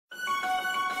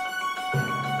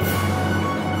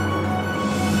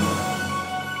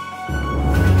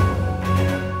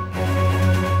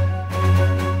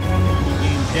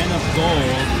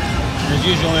gold. As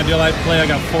usual, when I do live play, I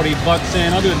got 40 bucks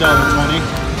in. I'll do $1.20.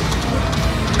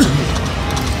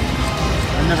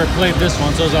 I've never played this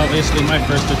one, so it's obviously my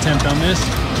first attempt on this.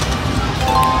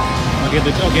 Okay,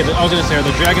 I was gonna say, are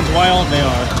the dragons wild? They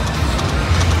are.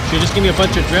 Should just give me a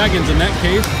bunch of dragons in that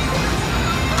case.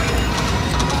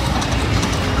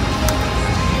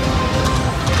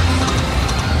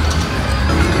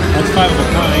 That's 5 of a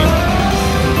kind.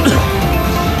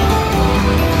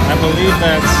 I believe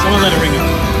that's... I'm gonna let it ring up.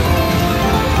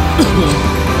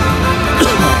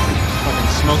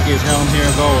 Fucking smoky as hell in here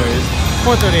as always.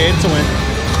 438, it's a win.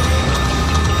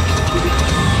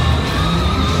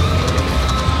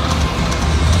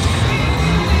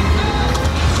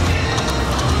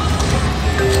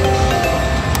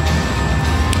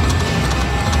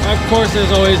 Of course,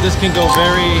 as always, this can go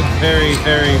very, very,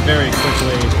 very, very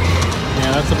quickly.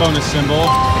 Yeah, that's the bonus symbol.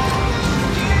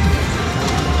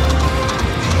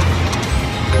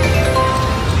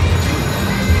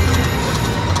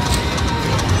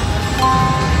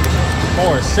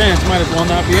 $0.04 might as well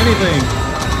not be anything.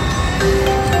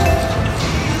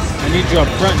 I need you up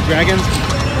front, dragons.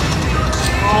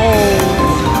 Oh,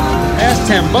 that's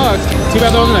 10 bucks. Too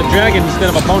bad there wasn't a dragon instead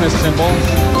of a bonus symbol.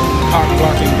 Cock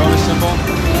blocking bonus symbol.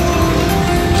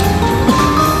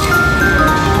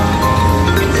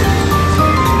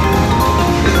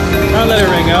 I'll let it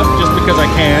ring up just because I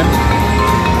can.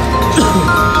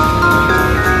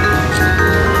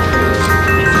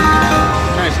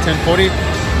 Nice, 1040.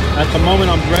 At the moment,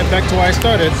 I'm right back to where I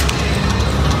started.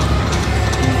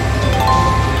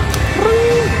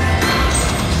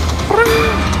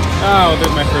 Oh,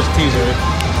 there's my first teaser.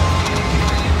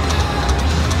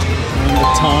 And the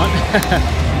taunt.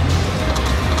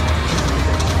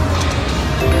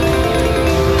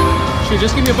 Shoot,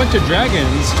 just give me a bunch of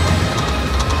dragons.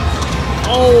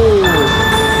 Oh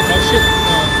shit.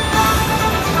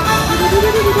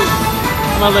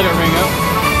 I'm gonna let it ring up.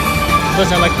 Plus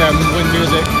I like that wind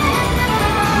music.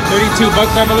 32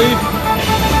 bucks, I believe.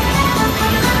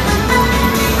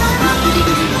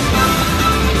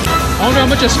 I wonder how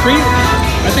much a screen...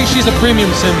 I think she's a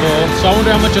premium symbol, so I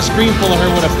wonder how much a screen full of her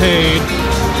would have paid.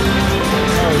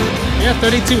 Oh, yeah,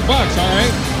 32 bucks,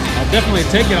 alright. I'll definitely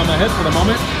take it on my head for the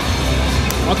moment.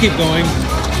 I'll keep going.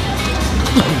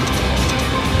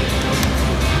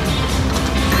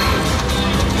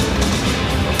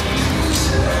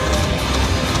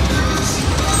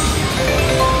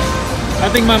 I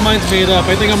think my mind's made up.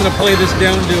 I think I'm going to play this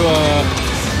down to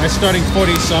my starting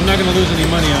 40, so I'm not going to lose any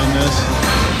money on this.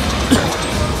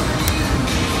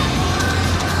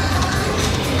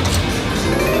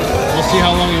 We'll see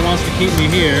how long he wants to keep me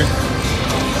here.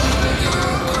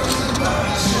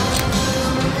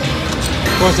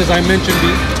 Of course, as I mentioned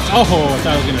I thought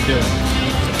I was going to do it.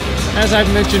 As I've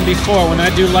mentioned before, when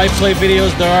I do live play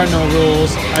videos, there are no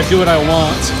rules. I do what I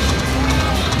want.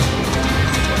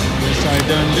 Yes, I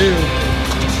done do.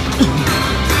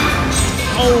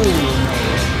 Oh!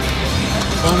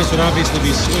 Bonus would obviously be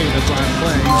sweet, that's why I'm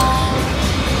playing.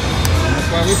 And that's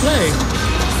why we play.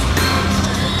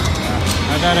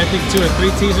 I got, I think, 2 or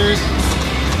 3 teasers.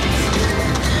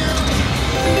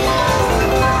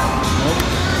 Nope.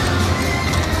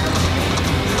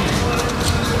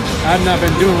 I've not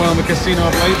been doing well in the casino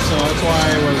of late, so that's why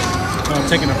I was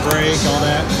taking a break, all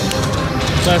that.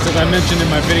 Plus, as I mentioned in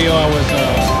my video, I was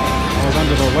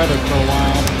under the weather for a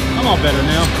while. I'm all better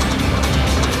now.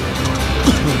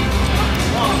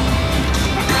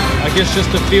 I guess just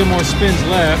a few more spins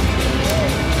left.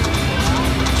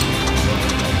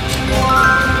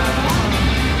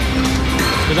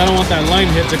 Because I don't want that line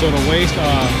hit to go to waste. Too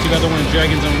bad there weren't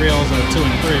dragons and rails 2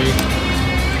 and 3.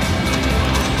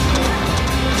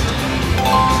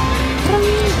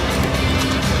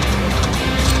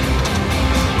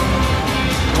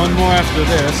 One more after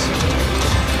this.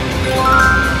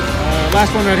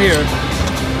 Last one right here.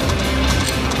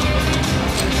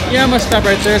 Yeah, I'm gonna stop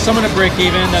right there. So I'm gonna break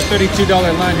even. That $32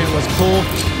 line hit was cool.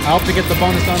 I hope to get the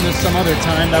bonus on this some other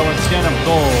time. That was kind of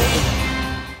gold.